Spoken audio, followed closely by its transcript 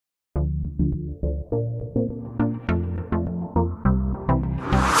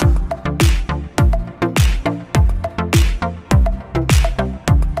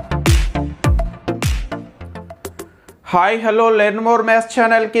Hi hello learn more maths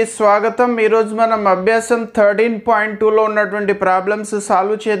channel కి స్వాగతం। ఈ రోజు మనం అభ్యాసం 13.2 లో ఉన్నటువంటి ప్రాబ్లమ్స్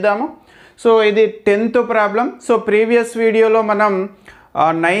సాల్వ్ చేద్దాము। సో ఇది 10th ప్రాబ్లం। సో ప్రీవియస్ వీడియోలో మనం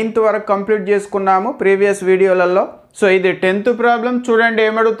 9th వరకు కంప్లీట్ చేసుకున్నాము ప్రీవియస్ వీడియోలలో। సో ఇది 10th ప్రాబ్లం చూడండి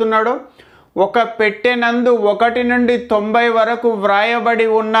ఏమడుగుతున్నాడో। ఒక పెట్టె నందు 1 నుండి 90 వరకు వ్రాయబడి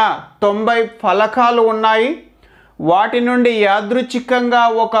ఉన్న 90 ఫలకాలు ఉన్నాయి। వాటి నుండి యాదృచ్ఛికంగా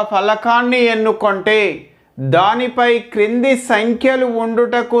ఒక ఫలకాన్ని ఎన్నుకొంటే దానిపై క్రింది సంఖ్యలు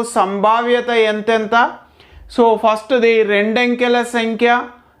ఉండుటకు సంభావ్యత ఎంతెంత। సో ఫస్ట్ది రెండంకెల సంఖ్య,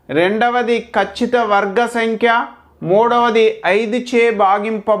 రెండవది ఖచ్చిత వర్గ సంఖ్య, మూడవది 5 చే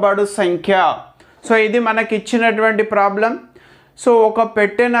భాగింపబడు సంఖ్య। సో ఇది మనకి ఇచ్చినటువంటి ప్రాబ్లం। సో ఒక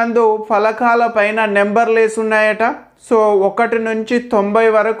పెట్టెనందు ఫలకాల పైన నెంబర్లు వేసి ఉన్నాయట। సో 1 నుంచి 90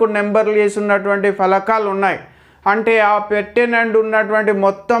 వరకు నెంబర్లు వేసి ఉన్నటువంటి ఫలకాలు ఉన్నాయి। అంటే ఆ పెట్టెనందు ఉన్నటువంటి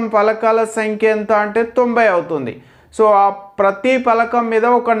మొత్తం ఫలకాల సంఖ్య ఎంత అంటే 90 అవుతుంది। సో ఆ ప్రతి ఫలకం మీద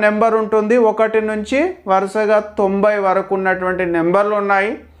ఒక నెంబర్ ఉంటుంది। 1 నుంచి వరుసగా 90 వరకు ఉన్నటువంటి నెంబర్లు ఉన్నాయి।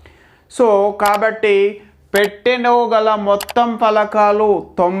 సో కాబట్టి పెట్టెలో గల మొత్తం ఫలకాలు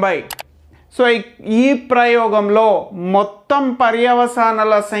 90। సో ఈ ప్రయోగంలో మొత్తం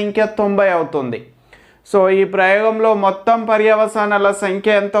పర్యవసానాల సంఖ్య 90 అవుతుంది। సో ఈ ప్రయోగంలో మొత్తం పర్యవసానాల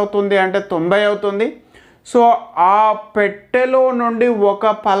సంఖ్య ఎంత అవుతుంది అంటే 90 అవుతుంది। సో ఆ పెట్టెలో నుండి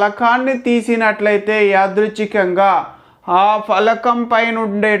ఒక ఫలకాన్ని తీసినట్లయితే యాదృచ్ఛికంగా ఆ ఫలకం పైన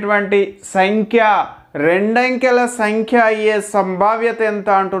ఉండేటువంటి సంఖ్య రెండంకెల సంఖ్య అయ్యే సంభావ్యత ఎంత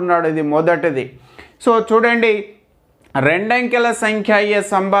అంటున్నాడు। ఇది మొదటిది। సో చూడండి రెండంకెల సంఖ్య అయ్యే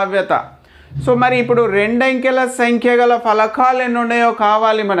సంభావ్యత। సో మరి ఇప్పుడు రెండంకెల సంఖ్య గల ఫలకాలు ఎన్ని ఉన్నాయో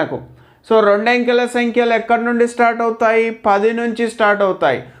కావాలి మనకు। సో రెండంకెల సంఖ్యలు ఎక్కడి నుండి స్టార్ట్ అవుతాయి? 10 నుంచి స్టార్ట్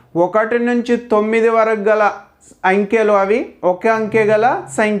అవుతాయి। 1 నుంచి 9 వరకు గల అంకెలు అవి ఒక అంకె గల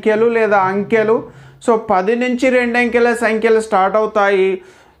సంఖ్యలు లేదా అంకెలు। సో 10 నుంచి రెండంకెల సంఖ్యలు స్టార్ట్ అవుతాయి।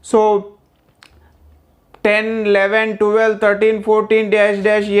 So 10, 11, 12, 13, 14, dash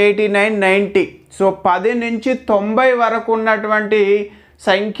dash 89, 90। సో 10 నుంచి 90 వరకు ఉన్నటువంటి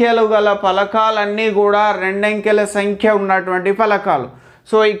సంఖ్యలు గల ఫలకాలన్నీ కూడా రెండంకెల సంఖ్య ఉన్నటువంటి ఫలకాలు।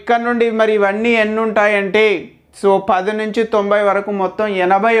 సో ఇక్కడ నుండి మరి ఇవన్నీ ఎన్ని ఉంటాయంటే సో 10 నుంచి 90 వరకు మొత్తం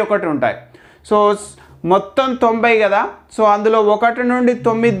 81 ఉంటాయి। సో మొత్తం 90 కదా। సో అందులో 1 నుండి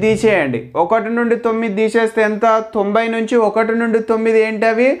 9 తీసేయండి। 1 నుండి 9 తీసేస్తే ఎంత? 90 నుంచి 1 నుండి 9 ఏంటి?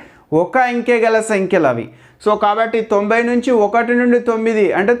 అవి ఒక అంకె గల సంఖ్యలు అవి। సో కాబట్టి 90 నుంచి 1 నుండి 9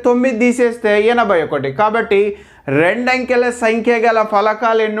 అంటే 9 తీసేస్తే 81। కాబట్టి రెండంకెల సంఖ్య గల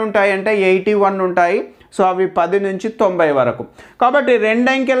ఫలకాలు ఎన్ని ఉంటాయి అంటే 81 ఉంటాయి। సో అవి 10 నుంచి 90 వరకు। కాబట్టి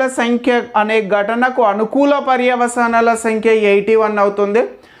రెండంకెల సంఖ్య అనే ఘటనకు అనుకూల పర్యవసానాల సంఖ్య 81 అవుతుంది।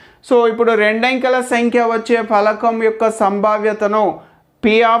 సో ఇప్పుడు రెండంకెల సంఖ్య వచ్చే ఫలకం యొక్క సంభావ్యతను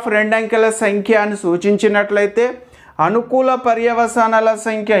P ఆఫ్ రెండంకెల సంఖ్య అని సూచించినట్లయితే అనుకూల పర్యవసానాల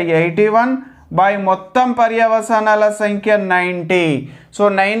సంఖ్య 81 బై మొత్తం పర్యవసానాల సంఖ్య 90। సో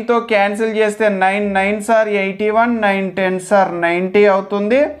 9తో క్యాన్సిల్ చేస్తే 9 9s are 81, 9 10s are 90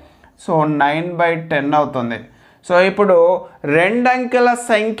 అవుతుంది। సో 9/10 అవుతుంది। సో ఇప్పుడు రెండంకెల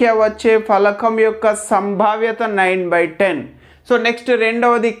సంఖ్య వచ్చే ఫలకం యొక్క సంభావ్యత 9/10। సో నెక్స్ట్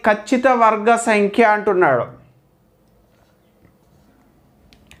రెండవది ఖచ్చిత వర్గ సంఖ్య అంటున్నాడు।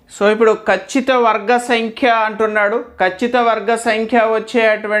 సో ఇప్పుడు ఖచ్చిత వర్గ సంఖ్య అంటున్నాడు। ఖచ్చిత వర్గ సంఖ్య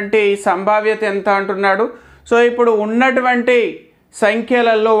వచ్చేటువంటి సంభావ్యత ఎంత అంటున్నాడు। సో ఇప్పుడు ఉన్నటువంటి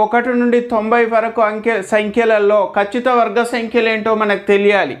సంఖ్యలలో 1 నుండి 90 వరకు సంఖ్యలలో ఖచ్చిత వర్గ సంఖ్యలు ఏంటో మనకు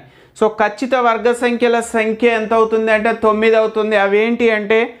తెలియాలి। సో ఖచ్చిత వర్గ సంఖ్యల సంఖ్య ఎంత అవుతుంది అంటే 9 అవుతుంది। అవి ఏంటి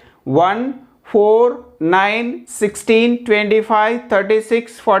అంటే 1, 4, 9, 16, 25,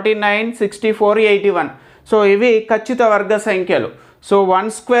 36, 49, 64, 81। సో ఇవి ఖచ్చిత వర్గ సంఖ్యలు। సో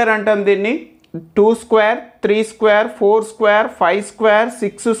 1 స్క్వేర్ అంటాం దీన్ని, 2 square, 3 square, 4 square, 5 square,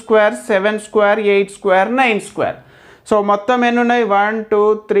 6 square, 7 square, 8 square, 9 square. So మొత్తం ఎన్ని ఉన్నాయి? 1, 2,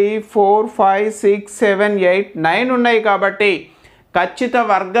 3, 4, 5, 6, 7, 8, 9 ఉన్నాయి। కాబట్టి ఖచ్చిత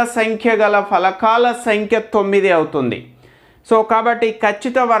వర్గ సంఖ్య గల ఫలకాల సంఖ్య 9 అవుతుంది। సో కాబట్టి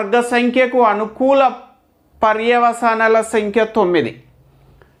ఖచ్చిత వర్గ సంఖ్యకు అనుకూల పర్యవసానాల సంఖ్య 9।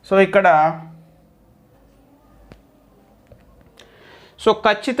 సో ఇక్కడ సో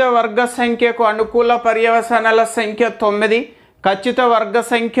ఖచ్చిత వర్గ సంఖ్యకు అనుకూల పర్యవసానాల సంఖ్య 9। ఖచ్చిత వర్గ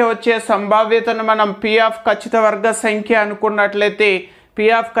సంఖ్య వచ్చే సంభావ్యతను మనం P ఆఫ్ ఖచ్చిత వర్గ సంఖ్య అనుకున్నట్లయితే P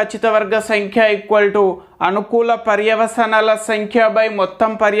ఆఫ్ ఖచ్చిత వర్గ సంఖ్య ఈక్వల్ టు అనుకూల పర్యవసానాల సంఖ్య బై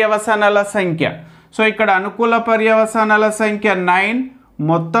మొత్తం పర్యవసానాల సంఖ్య। సో ఇక్కడ అనుకూల పర్యవసానాల సంఖ్య 9,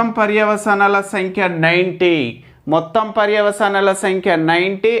 మొత్తం పర్యవసానాల సంఖ్య 90। మొత్తం పర్యవసానాల సంఖ్య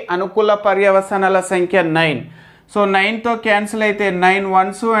 90, అనుకూల పర్యవసానాల సంఖ్య 9। సో 9తో క్యాన్సిల్ అయితే 9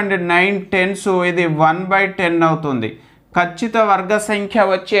 1s అండ్ 9 10s, ఇది 1/10 అవుతుంది. ఖచ్చిత వర్గ సంఖ్య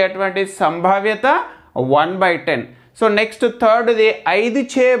వచ్చేటువంటి సంభావ్యత 1/10. సో నెక్స్ట్ థర్డ్ది 5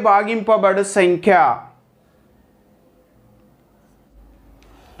 చే భాగింపబడు సంఖ్య.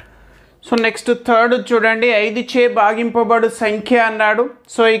 సో నెక్స్ట్ థర్డ్ చూడండి, 5 చే భాగింపబడు సంఖ్య అన్నాడు.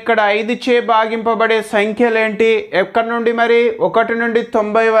 సో ఇక్కడ 5 చే భాగింపబడే సంఖ్యలు ఏంటి? ఎక్కడి నుండి మరి 1 నుండి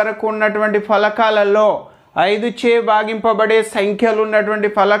 90 వరకు ఉన్నటువంటి ఫలకాలలో 5 చే భాగింపబడే సంఖ్యలు ఉన్నటువంటి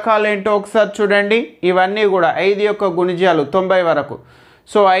ఫలకాలు ఏంటో ఒకసారి చూడండి. ఇవన్నీ కూడా 5 యొక్క గుణిజాలు 90 వరకు.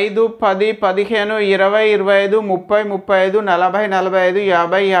 సో 5 10 15 20 25 30 35 40 45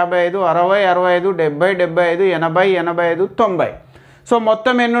 50 55 60 65 70 75 80 85 90. సో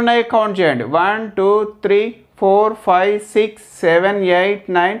మొత్తం ఎన్ని ఉన్నాయి కౌంట్ చేయండి. 1 2 3 4 5 6 7 8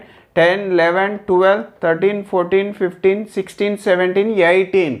 9 10 11 12 13 14 15 16 17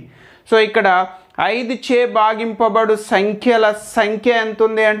 18. సో ఇక్కడ 5 చే భాగింపబడు సంఖ్యల సంఖ్య ఎంత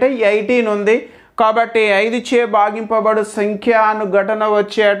ఉంది అంటే 18 ఉంది. కాబట్టి 5 చే భాగింపబడు సంఖ్య అనుఘటన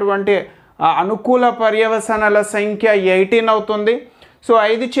వచ్చేటువంటి అనుకూల పర్యవసనాల సంఖ్య 18 అవుతుంది. సో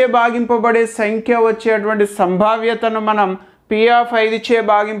 5 చే భాగింపబడే సంఖ్య వచ్చేటువంటి సంభావ్యతను మనం P5 చే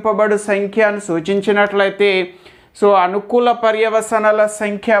భాగింపబడు సంఖ్యను సూచించినట్లయితే, సో అనుకూల పర్యవసనాల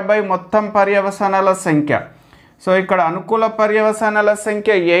సంఖ్య బై మొత్తం పర్యవసనాల సంఖ్య. సో ఇక్కడ అనుకూల పర్యవసనాల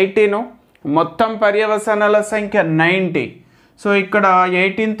సంఖ్య 18, మొత్తం పర్యవసనాల సంఖ్య 90. సో ఇక్కడ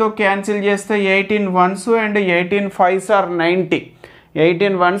 18తో క్యాన్సిల్ చేస్తే 18 1s and 18 5s are 90.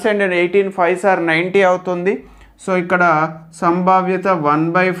 18 1s and 18 5s are 90 అవుతుంది. సో ఇక్కడ సంభావ్యత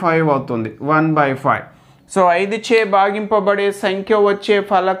 1/5 అవుతుంది. 1/5. సో 5 చే భాగింపబడే సంఖ్య వచ్చే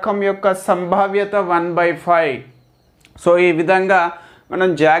ఫలకం యొక్క సంభావ్యత 1/5. సో ఈ విధంగా మనం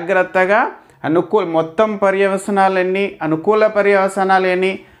జాగ్రత్తగా మొత్తం పర్యవసనాలన్నీ అనుకూల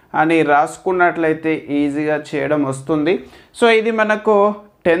పర్యవసనాలన్నీ అని రాసుకున్నట్లయితే ఈజీగా చేయడం వస్తుంది. సో ఇది మనకు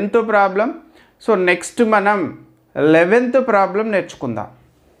 10th ప్రాబ్లం. సో నెక్స్ట్ మనం 11th ప్రాబ్లం నేర్చుకుందాం.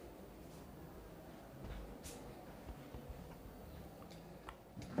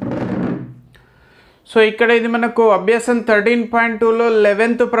 సో ఇక్కడ ఇది మనకు అభ్యాసం 13.2లో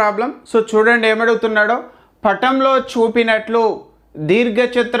 11th ప్రాబ్లం. సో చూడండి ఏమడుగుతున్నాడో. పటంలో చూపినట్లు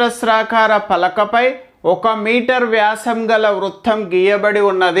దీర్ఘచతురస్రాకార పలకపై 1 మీటర్ వ్యాసం గల వృత్తం గీయబడి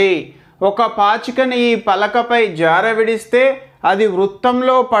ఉన్నది. ఒక పాచికని ఈ పలకపై జారవిడిస్తే అది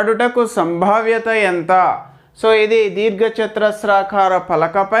వృత్తంలో పడుటకు సంభావ్యత ఎంత? సో ఇది దీర్ఘచతురస్రాకార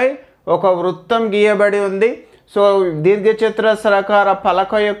పలకపై ఒక వృత్తం గీయబడి ఉంది. సో దీర్ఘచతురస్రాకార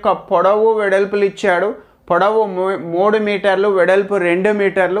పలక యొక్క పొడవు వెడల్పులు ఇచ్చాడు. పొడవు 3 మీటర్లు, వెడల్పు 2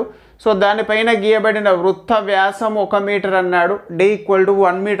 మీటర్లు. సో దానిపైన గీయబడిన వృత్త వ్యాసం 1 మీటర్ అన్నాడు. D =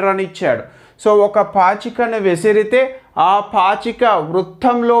 1 మీటర్ అని ఇచ్చాడు. సో ఒక పాచికను విసిరితే ఆ పాచిక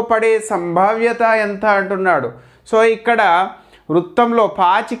వృత్తంలో పడే సంభావ్యత ఎంత అంటున్నాడు. సో ఇక్కడ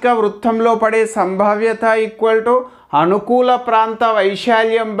పాచిక వృత్తంలో పడే సంభావ్యత = అనుకూల ప్రాంత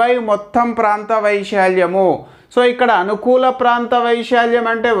వైశాల్యం బై మొత్తం ప్రాంత వైశాల్యము. సో ఇక్కడ అనుకూల ప్రాంత వైశాల్యం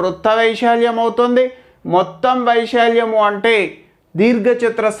అంటే వృత్త వైశాల్యం అవుతుంది. మొత్తం వైశాల్యము అంటే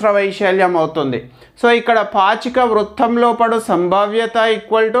దీర్ఘచతురస్ర వైశాల్యం అవుతుంది. సో ఇక్కడ పాచిక వృత్తంలో పడు సంభావ్యత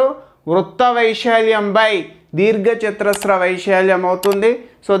 = వృత్త వైశాల్యం బై దీర్ఘచతురస్ర వైశాల్యం అవుతుంది.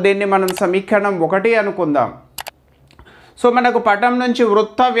 సో దీన్ని మనం సమీకరణం 1 అనుకుందాం. సో మనకు పటం నుంచి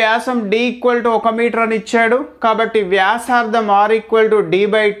వృత్త వ్యాసం D = 1 మీటర్ అని ఇచ్చాడు. కాబట్టి వ్యాసార్థం R =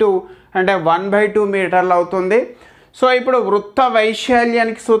 D/2 అంటే 1/2 మీటర్లు అవుతుంది. సో ఇప్పుడు వృత్త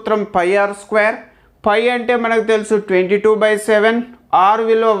వైశాల్యానికి సూత్రం πr². π అంటే మనకు తెలుసు 22/7, R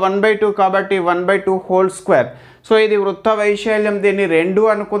విలువ 1/2 కాబట్టి 1/2 హోల్ స్క్వేర్. సో ఇది వృత్త వైశాల్యం. దీన్ని 2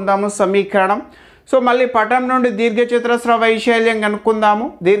 అనుకుందాము సమీకరణం. సో మళ్ళీ పటం నుండి దీర్ఘచతురస్ర వైశాల్యం కనుక్కుందాము.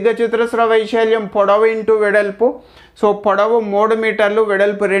 దీర్ఘచతురస్ర వైశాల్యం పొడవు ఇంటూ వెడల్పు. సో పొడవు 3 మీటర్లు,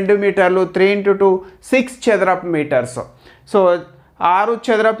 వెడల్పు 2 మీటర్లు. 3 × 2 6 చదరపు మీటర్స్. సో 6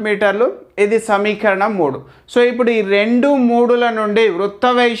 చదరపు మీటర్లు. ఇది సమీకరణం 3. సో ఇప్పుడు ఈ 2 3ల నుండి వృత్త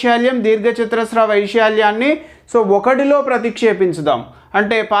వైశాల్యం, దీర్ఘచతురస్ర వైశాల్యాన్ని 1లో ప్రతిక్షేపించుదాం.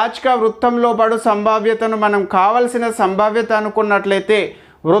 అంటే పాచిక వృత్తంలో పడు సంభావ్యతను మనం కావలసిన సంభావ్యత అనుకున్నట్లయితే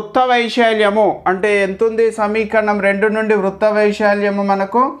వృత్త వైశాల్యము అంటే ఎంత ఉంది? సమీకరణం 2 నుండి వృత్త వైశాల్యము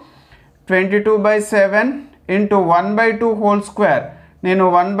మనకు 22/7 × 1/2 హోల్ స్క్వేర్. నేను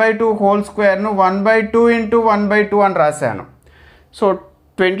 1/2 హోల్ స్క్వేర్ను 1/2 × 1/2 అని రాశాను. సో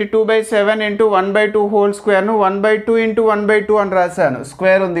 22/7 × 1/2 హోల్ స్క్వేర్ను 1/2 × 1/2 అని రాశాను.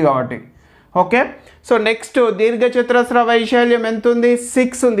 స్క్వేర్ ఉంది కాబట్టి. ఓకే. సో నెక్స్ట్ దీర్ఘచతురస్ర వైశాల్యం ఎంత ఉంది?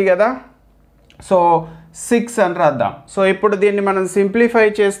 6 ఉంది కదా. సో 6 అని రాద్దాం. సో ఇప్పుడు దీన్ని మనం సింప్లిఫై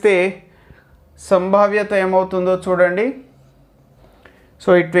చేస్తే సంభావ్యత ఏమవుతుందో చూడండి. సో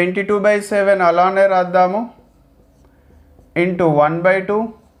ఈ 22/7 అలానే రాద్దాము. Into 1/2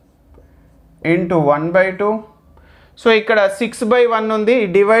 into 1/2. సో ఇక్కడ 6/1 ఉంది,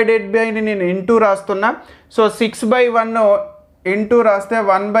 డివైడెడ్ బైని నేను ఇంటూ రాస్తున్నా. సో 6/1 ఇంటూ రాస్తే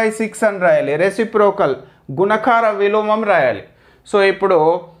 1/6 అని రాయాలి. రెసిప్రోకల్ గుణకార విలోమం రాయాలి. సో ఇప్పుడు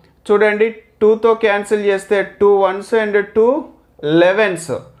చూడండి, 2తో క్యాన్సిల్ చేస్తే 2 1s అండ్ 2 11s.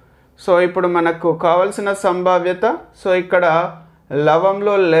 సో ఇప్పుడు మనకు కావాల్సిన సంభావ్యత, సో ఇక్కడ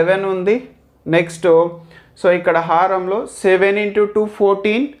లవంలో 11 ఉంది. నెక్స్ట్ సో ఇక్కడ హారంలో 7 × 2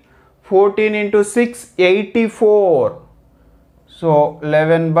 14, 14 × 6 84. సో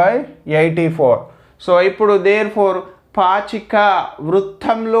 11/84. సో ఇప్పుడు దేర్ఫోర్ పాచిక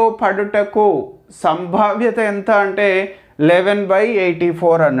వృత్తంలో పడుటకు సంభావ్యత ఎంత అంటే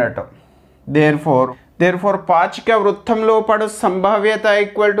 11/84 అన్నట్టు. దేర్ఫోర్ పాచిక వృత్తంలో పడు సంభావ్యత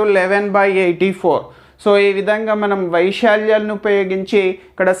ఈక్వల్ టు 11/84. సో ఈ విధంగా మనం వైశాల్యాలను ఉపయోగించి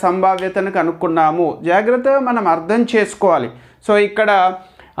ఇక్కడ సంభావ్యతను కనుక్కున్నాము. జాగ్రత్తగా మనం అర్థం చేసుకోవాలి. సో ఇక్కడ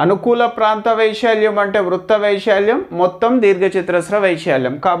అనుకూల ప్రాంత వైశాల్యం అంటే వృత్త వైశాల్యం, మొత్తం దీర్ఘచతురస్ర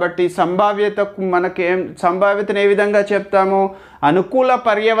వైశాల్యం. కాబట్టి సంభావ్యతకు సంభావ్యతను ఏ విధంగా చెప్తాము? అనుకూల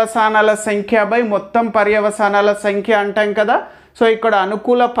పర్యవసానాల సంఖ్య బై మొత్తం పర్యవసానాల సంఖ్య అంటాం కదా. సో ఇక్కడ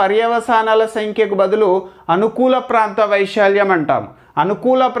అనుకూల పర్యవసానాల సంఖ్యకు బదులు అనుకూల ప్రాంత వైశాల్యం అంటాము.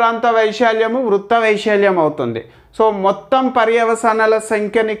 అనుకూల ప్రాంత వైశాల్యము వృత్త వైశాల్యం అవుతుంది. సో మొత్తం పర్యవసానాల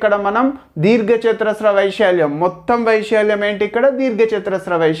సంఖ్యని ఇక్కడ మనం దీర్ఘచతురస్ర వైశాల్యం, మొత్తం వైశాల్యం ఏంటి ఇక్కడ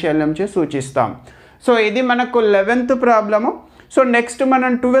దీర్ఘచతురస్ర వైశాల్యం చే సూచిస్తాం. సో ఇది మనకు 11th ప్రాబ్లము. సో నెక్స్ట్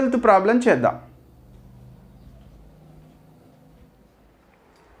మనం 12th ప్రాబ్లం చేద్దాం.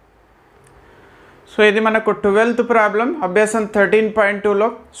 సో ఇది మనకు 12th ప్రాబ్లం అభ్యాసం 13.2లో.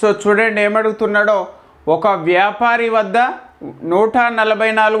 సో చూడండి ఏమడుగుతున్నాడో, ఒక వ్యాపారి వద్ద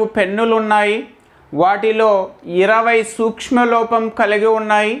 144 పెన్నులు ఉన్నాయి. వాటిలో 20 సూక్ష్మలోపం కలిగి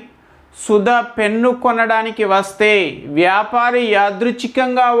ఉన్నాయి. సుధా పెన్ను కొనడానికి వస్తే వ్యాపారి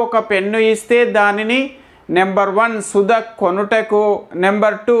యాదృచ్ఛికంగా ఒక పెన్ను ఇస్తే దానిని నెంబర్ 1 సుధా కొనుటకు,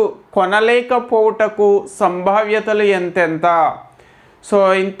 నెంబర్ 2 కొనలేకపోవుటకు సంభావ్యతలు ఎంతెంత. సో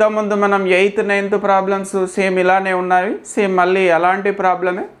ఇంతకుముందు మనం 8th 9th ప్రాబ్లమ్స్ సేమ్ ఇలానే ఉన్నాయి. సేమ్ మళ్ళీ అలాంటి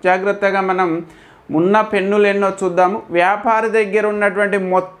ప్రాబ్లమే. జాగ్రత్తగా మనం ఉన్న పెన్నులు ఎన్నో చూద్దాము. వ్యాపారి దగ్గర ఉన్నటువంటి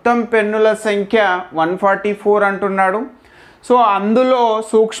మొత్తం పెన్నుల సంఖ్య 144 అంటున్నాడు. సో అందులో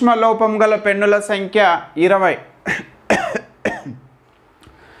సూక్ష్మ లోపం గల పెన్నుల సంఖ్య 20.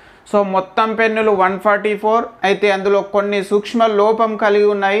 సో మొత్తం పెన్నులు 144 అయితే అందులో కొన్ని సూక్ష్మ లోపం కలిగి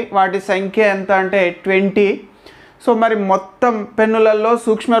ఉన్నాయి. వాటి సంఖ్య ఎంత అంటే 20. సో మరి మొత్తం పెన్నులలో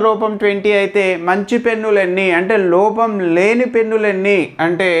సూక్ష్మ లోపం 20 అయితే మంచి పెన్నులు ఎన్ని అంటే లోపం లేని పెన్నులు ఎన్ని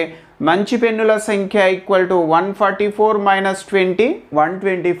అంటే మంచి పెన్నుల సంఖ్య ఈక్వల్ టు 144 - 20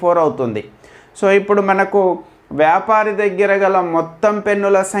 124 అవుతుంది. సో ఇప్పుడు మనకు వ్యాపారి దగ్గర గల మొత్తం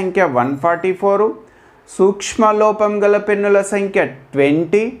పెన్నుల సంఖ్య 144, సూక్ష్మ లోపం గల పెన్నుల సంఖ్య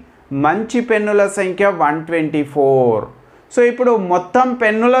 20, మంచి పెన్నుల సంఖ్య 124. సో ఇప్పుడు మొత్తం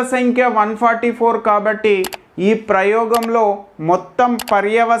పెన్నుల సంఖ్య 144 కాబట్టి ఈ ప్రయోగంలో మొత్తం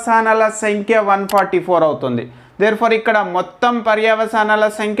పర్యవసానాల సంఖ్య 144 అవుతుంది. దేర్ఫోర్ ఇక్కడ మొత్తం పర్యవసానాల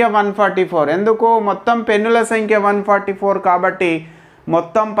సంఖ్య 144. ఎందుకు? మొత్తం పెన్నుల సంఖ్య 144 కాబట్టి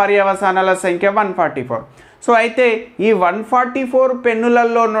మొత్తం పర్యవసానాల సంఖ్య 144. సో అయితే ఈ 144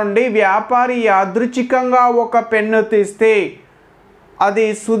 పెన్నులలో నుండి వ్యాపారి యాదృచ్ఛికంగా ఒక పెన్ను తీస్తే అది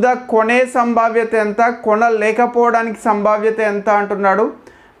సుధా కొనే సంభావ్యత ఎంత, కొనలేకపోవడానికి సంభావ్యత ఎంత అంటున్నాడు.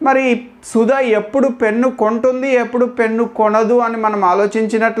 మరి సుధా ఎప్పుడు పెన్ను కొంటుంది, ఎప్పుడు పెన్ను కొనదు అని మనం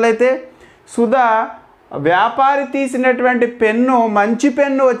ఆలోచించినట్లయితే సుధా వ్యాపారి తీసినటువంటి పెన్ను మంచి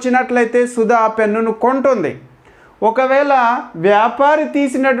పెన్ను వచ్చినట్లయితే సుధా ఆ పెన్నును కొంటుంది. ఒకవేళ వ్యాపారి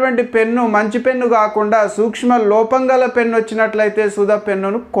తీసినటువంటి పెన్ను మంచి పెన్ను కాకుండా సూక్ష్మ లోపం గల పెన్ను వచ్చినట్లయితే సుధా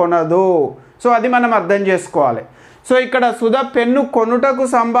పెన్నును కొనదు. సో అది మనం అర్థం చేసుకోవాలి. సో ఇక్కడ సుధా పెన్ను కొనుటకు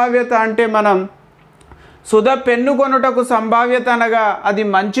సంభావ్యత అంటే మనం సుధా పెన్ను కొనుటకు సంభావ్యత అనగా అది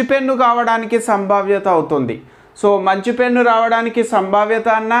మంచి పెన్ను కావడానికి సంభావ్యత అవుతుంది. సో మంచి పెన్ను రావడానికి సంభావ్యత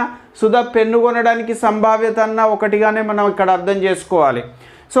అన్న సుధా పెన్ను కొనడానికి సంభావ్యత అన్న ఒకటిగానే మనం ఇక్కడ అర్థం చేసుకోవాలి.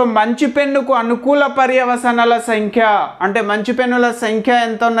 సో మంచి పెన్నుకు అనుకూల పర్యవసానాల సంఖ్య అంటే మంచి పెన్నుల సంఖ్య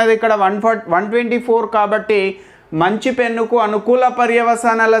ఎంత ఉన్నది ఇక్కడ 124 కాబట్టి మంచి పెన్నుకు అనుకూల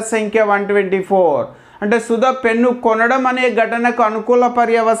పర్యవసానాల సంఖ్య 124. అంటే సుధా పెన్ను కొనడం అనే ఘటనకు అనుకూల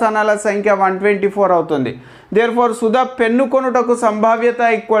పర్యవసానాల సంఖ్య 124 అవుతుంది. దేర్ఫోర్ సుధా పెన్ను కొనుటకు సంభావ్యత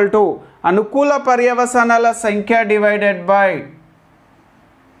ఈక్వల్ టు అనుకూల పర్యవసానాల సంఖ్య డివైడెడ్ బై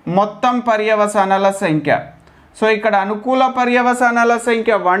మొత్తం పర్యవసానాల సంఖ్య. సో ఇక్కడ అనుకూల పర్యవసానాల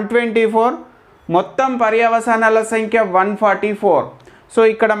సంఖ్య 124, మొత్తం పర్యవసానాల సంఖ్య 144. సో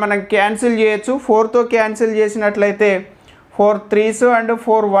ఇక్కడ మనం క్యాన్సిల్ చేయొచ్చు. 4తో క్యాన్సిల్ చేసినట్లయితే 4 3s అండ్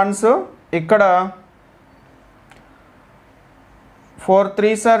 4 1s. ఇక్కడ 4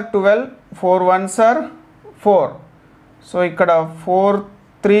 3s are 12, 4 1s are 4. So ఇక్కడ 4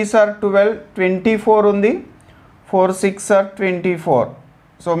 3s are 12, 24 ఉంది, 4 6 are 24.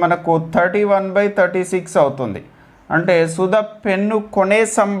 సో మనకు 31/36 అవుతుంది. అంటే సుధ పెన్ను కొనే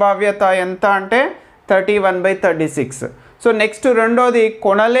సంభావ్యత ఎంత అంటే 31/36. సో నెక్స్ట్ రెండోది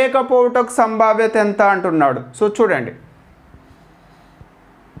కొనలేకపోవటకు సంభావ్యత ఎంత అంటున్నాడు. సో చూడండి,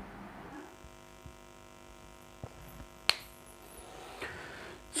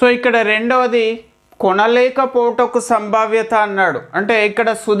 సో ఇక్కడ రెండవది కొనలేకపోవటకు సంభావ్యత అన్నాడు. అంటే ఇక్కడ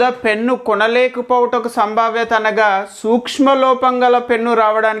సుధ పెన్ను కొనలేకపోవటకు సంభావ్యత అనగా సూక్ష్మలోపం గల పెన్ను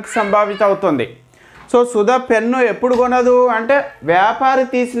రావడానికి సంభావ్యత అవుతుంది. సో సుధ పెన్ను ఎప్పుడు కొనదు అంటే వ్యాపారి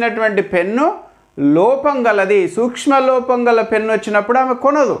తీసినటువంటి పెన్ను లోపం గలది, సూక్ష్మ లోపం గల పెన్ను వచ్చినప్పుడు ఆమె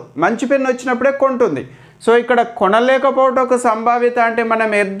కొనదు, మంచి పెన్ను వచ్చినప్పుడే కొంటుంది. సో ఇక్కడ కొనలేకపోవటకు సంభావ్యత అంటే మనం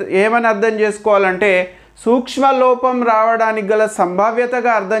ఏమని అర్థం చేసుకోవాలంటే సూక్ష్మ లోపం రావడానికి గల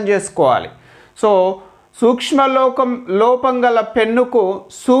సంభావ్యతగా అర్థం చేసుకోవాలి. సో లోపం గల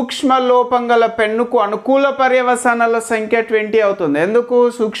పెన్నుకు అనుకూల పర్యవసానాల సంఖ్య 20 అవుతుంది. ఎందుకు?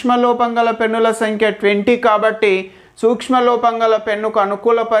 సూక్ష్మ లోపం గల పెన్నుల సంఖ్య 20 కాబట్టి సూక్ష్మ లోపం గల పెన్నుకు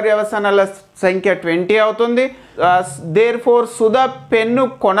అనుకూల పర్యవసానాల సంఖ్య 20 అవుతుంది. దేర్ఫోర్ సుధ పెన్ను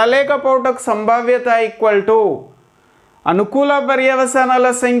కొనలేకపోవటకు సంభావ్యత ఈక్వల్ టు అనుకూల పర్యవసానాల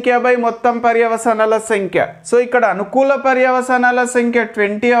సంఖ్య బై మొత్తం పర్యవసానాల సంఖ్య. సో ఇక్కడ అనుకూల పర్యవసానాల సంఖ్య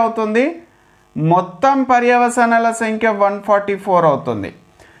 20 అవుతుంది, మొత్తం పర్యవసానాల సంఖ్య 144 అవుతుంది.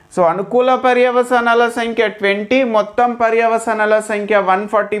 సో అనుకూల పర్యవసానాల సంఖ్య 20, మొత్తం పర్యవసానాల సంఖ్య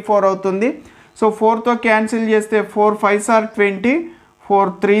 144 అవుతుంది. సో 4తో క్యాన్సిల్ చేస్తే 4 5s are 20, 4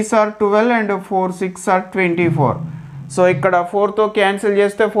 3s are 12 and 4 6 are 24. So ఇక్కడ 4తో క్యాన్సిల్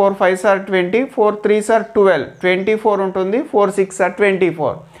చేస్తే 4 5s are 20, 4 3s are 12, 24 ఉంటుంది, 4 6 are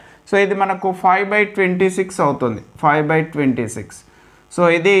 24. సో ఇది మనకు 5/26 అవుతుంది, 5/26. సో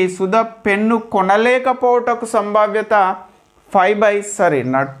ఇది సుధ పెన్ను కొనలేకపోవటకు సంభావ్యత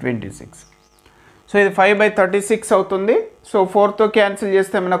 26. సో ఇది 5/36 అవుతుంది. సో 4తో క్యాన్సిల్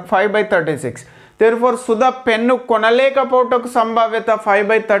చేస్తే మనకు 5/36. దేర్ఫోర్ సుధ పెన్ను కొనలేకపోవటకు సంభావ్యత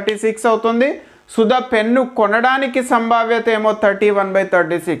 5/36 అవుతుంది. సుధ పెన్ను కొనడానికి సంభావ్యత ఏమో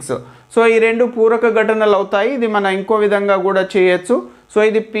 31/36. సో ఈ రెండు పూరక ఘటనలు అవుతాయి. ఇది మనం ఇంకో విధంగా కూడా చేయొచ్చు. సో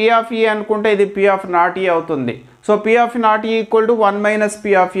ఇది P of E అనుకుంటే ఇది P of not E అవుతుంది. So P of not E equal to 1 -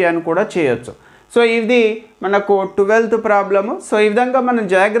 P of E అని కూడా చేయొచ్చు. సో ఇది మనకు 12th ప్రాబ్లము. సో ఈ విధంగా మనం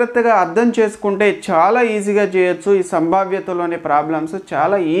జాగ్రత్తగా అర్థం చేసుకుంటే చాలా ఈజీగా చేయొచ్చు. ఈ సంభావ్యతలోని ప్రాబ్లమ్స్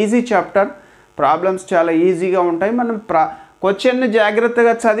చాలా ఈజీ చాప్టర్, ప్రాబ్లమ్స్ చాలా ఈజీగా ఉంటాయి. మనం క్వశ్చన్ని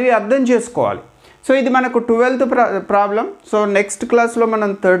జాగ్రత్తగా చదివి అర్థం చేసుకోవాలి. సో ఇది మనకు 12th ప్రాబ్లం. సో నెక్స్ట్ క్లాస్లో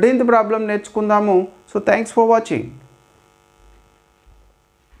మనం 13th ప్రాబ్లం నేర్చుకుందాము. So thanks for watching.